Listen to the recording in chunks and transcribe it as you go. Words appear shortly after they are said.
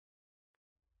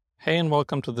Hey and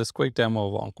welcome to this quick demo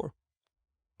of Encore.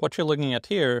 What you're looking at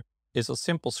here is a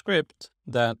simple script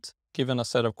that, given a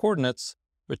set of coordinates,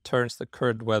 returns the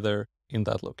current weather in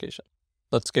that location.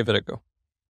 Let's give it a go.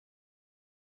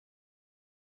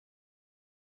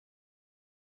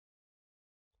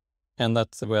 And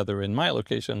that's the weather in my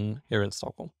location here in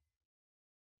Stockholm.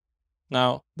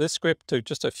 Now, this script took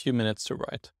just a few minutes to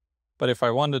write, but if I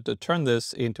wanted to turn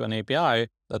this into an API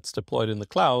that's deployed in the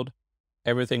cloud,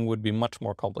 everything would be much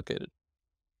more complicated.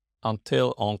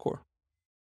 Until Encore.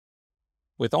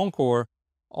 With Encore,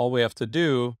 all we have to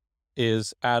do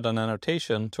is add an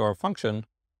annotation to our function,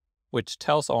 which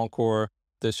tells Encore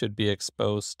this should be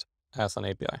exposed as an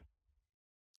API.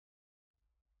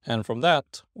 And from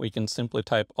that, we can simply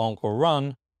type Encore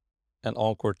run, and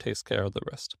Encore takes care of the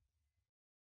rest.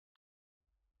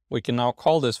 We can now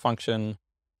call this function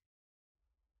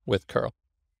with curl.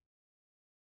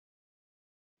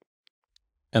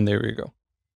 And there we go.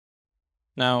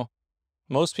 Now,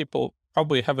 most people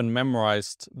probably haven't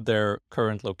memorized their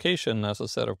current location as a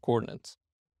set of coordinates.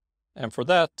 And for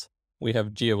that, we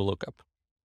have Geo Lookup.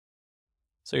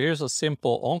 So here's a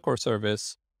simple Encore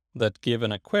service that,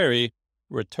 given a query,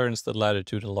 returns the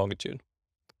latitude and longitude.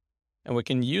 And we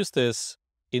can use this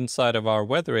inside of our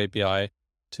weather API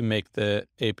to make the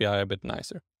API a bit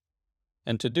nicer.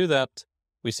 And to do that,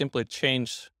 we simply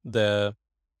change the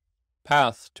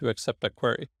path to accept a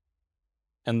query.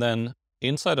 And then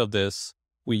inside of this,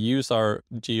 we use our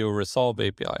GeoResolve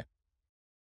API.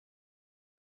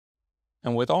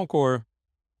 And with Encore,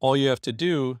 all you have to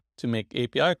do to make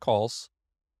API calls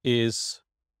is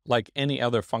like any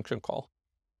other function call.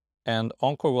 And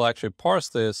Encore will actually parse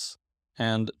this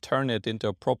and turn it into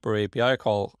a proper API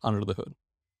call under the hood.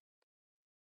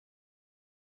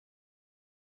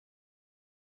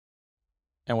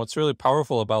 And what's really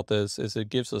powerful about this is it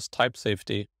gives us type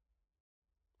safety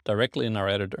directly in our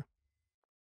editor.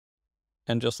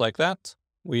 And just like that,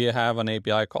 we have an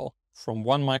API call from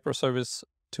one microservice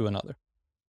to another.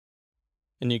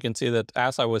 And you can see that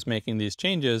as I was making these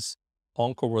changes,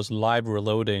 Encore was live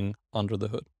reloading under the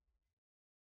hood.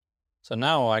 So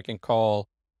now I can call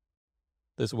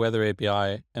this weather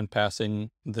API and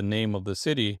passing the name of the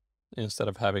city instead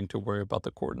of having to worry about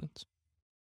the coordinates.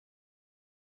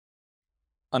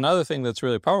 Another thing that's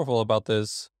really powerful about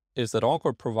this is that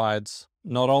Encore provides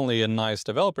not only a nice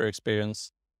developer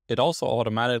experience, it also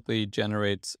automatically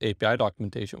generates API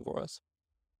documentation for us.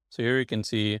 So here you can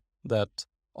see that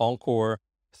Encore,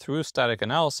 through static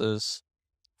analysis,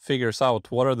 figures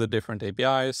out what are the different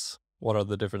APIs, what are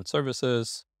the different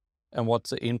services, and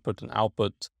what's the input and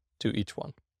output to each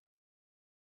one.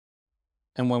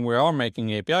 And when we are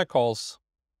making API calls,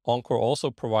 Encore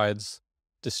also provides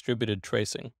distributed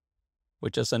tracing,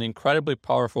 which is an incredibly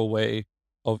powerful way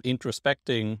of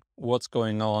introspecting what's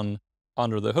going on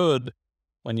under the hood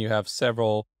when you have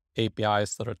several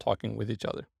APIs that are talking with each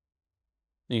other.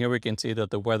 And here we can see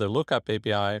that the weather lookup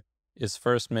API is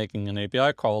first making an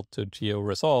API call to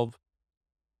GeoResolve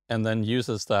and then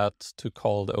uses that to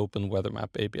call the Open Weather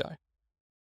Map API.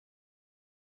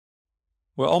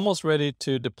 We're almost ready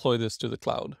to deploy this to the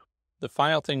cloud. The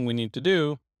final thing we need to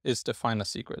do is define a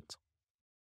secret.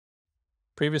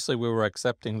 Previously, we were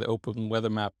accepting the Open Weather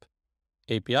Map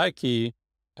API key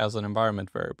as an environment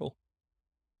variable.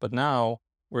 But now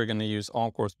we're going to use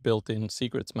Encore's built-in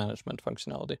secrets management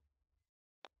functionality.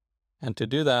 And to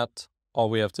do that, all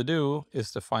we have to do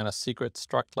is define a secret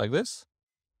struct like this,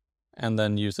 and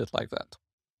then use it like that.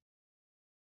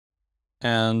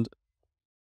 And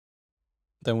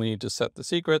then we need to set the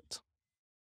secret.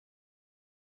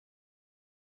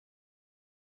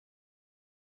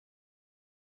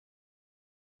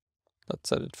 Let's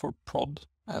set it for prod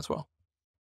as well.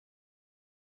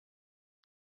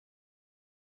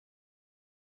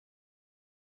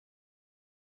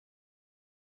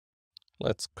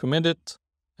 Let's commit it,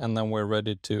 and then we're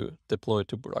ready to deploy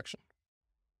to production.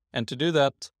 And to do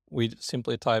that, we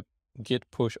simply type git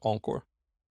push Encore,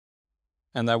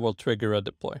 and that will trigger a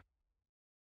deploy.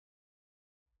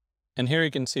 And here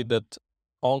you can see that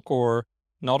Encore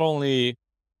not only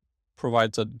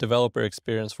provides a developer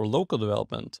experience for local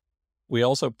development, we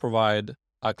also provide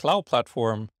a cloud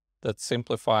platform that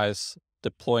simplifies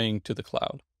deploying to the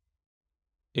cloud.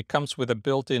 It comes with a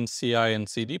built-in CI and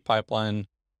CD pipeline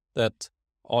that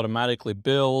automatically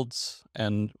builds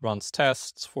and runs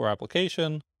tests for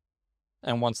application.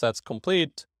 And once that's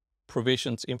complete,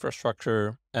 provisions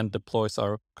infrastructure and deploys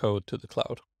our code to the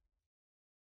cloud.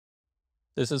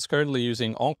 This is currently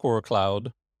using Encore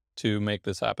Cloud to make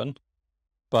this happen.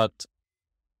 But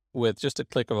with just a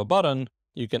click of a button,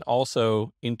 you can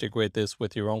also integrate this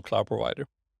with your own cloud provider.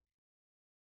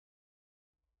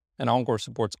 And Encore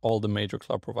supports all the major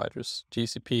cloud providers,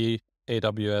 GCP,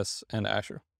 AWS, and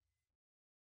Azure.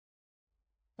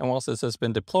 And once this has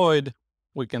been deployed,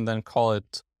 we can then call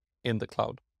it in the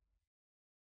cloud.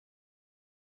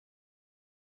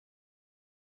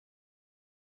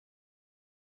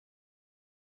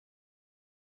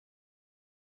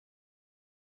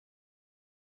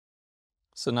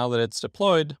 So now that it's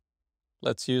deployed,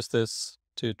 let's use this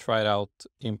to try it out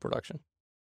in production.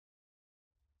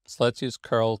 So let's use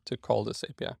curl to call this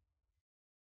API.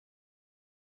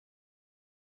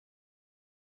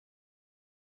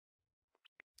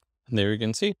 And there you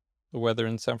can see the weather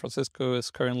in San Francisco is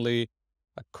currently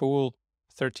a cool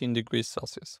 13 degrees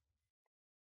Celsius.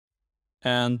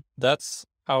 And that's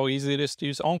how easy it is to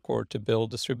use Encore to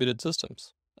build distributed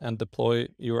systems and deploy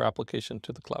your application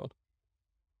to the cloud.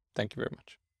 Thank you very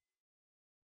much.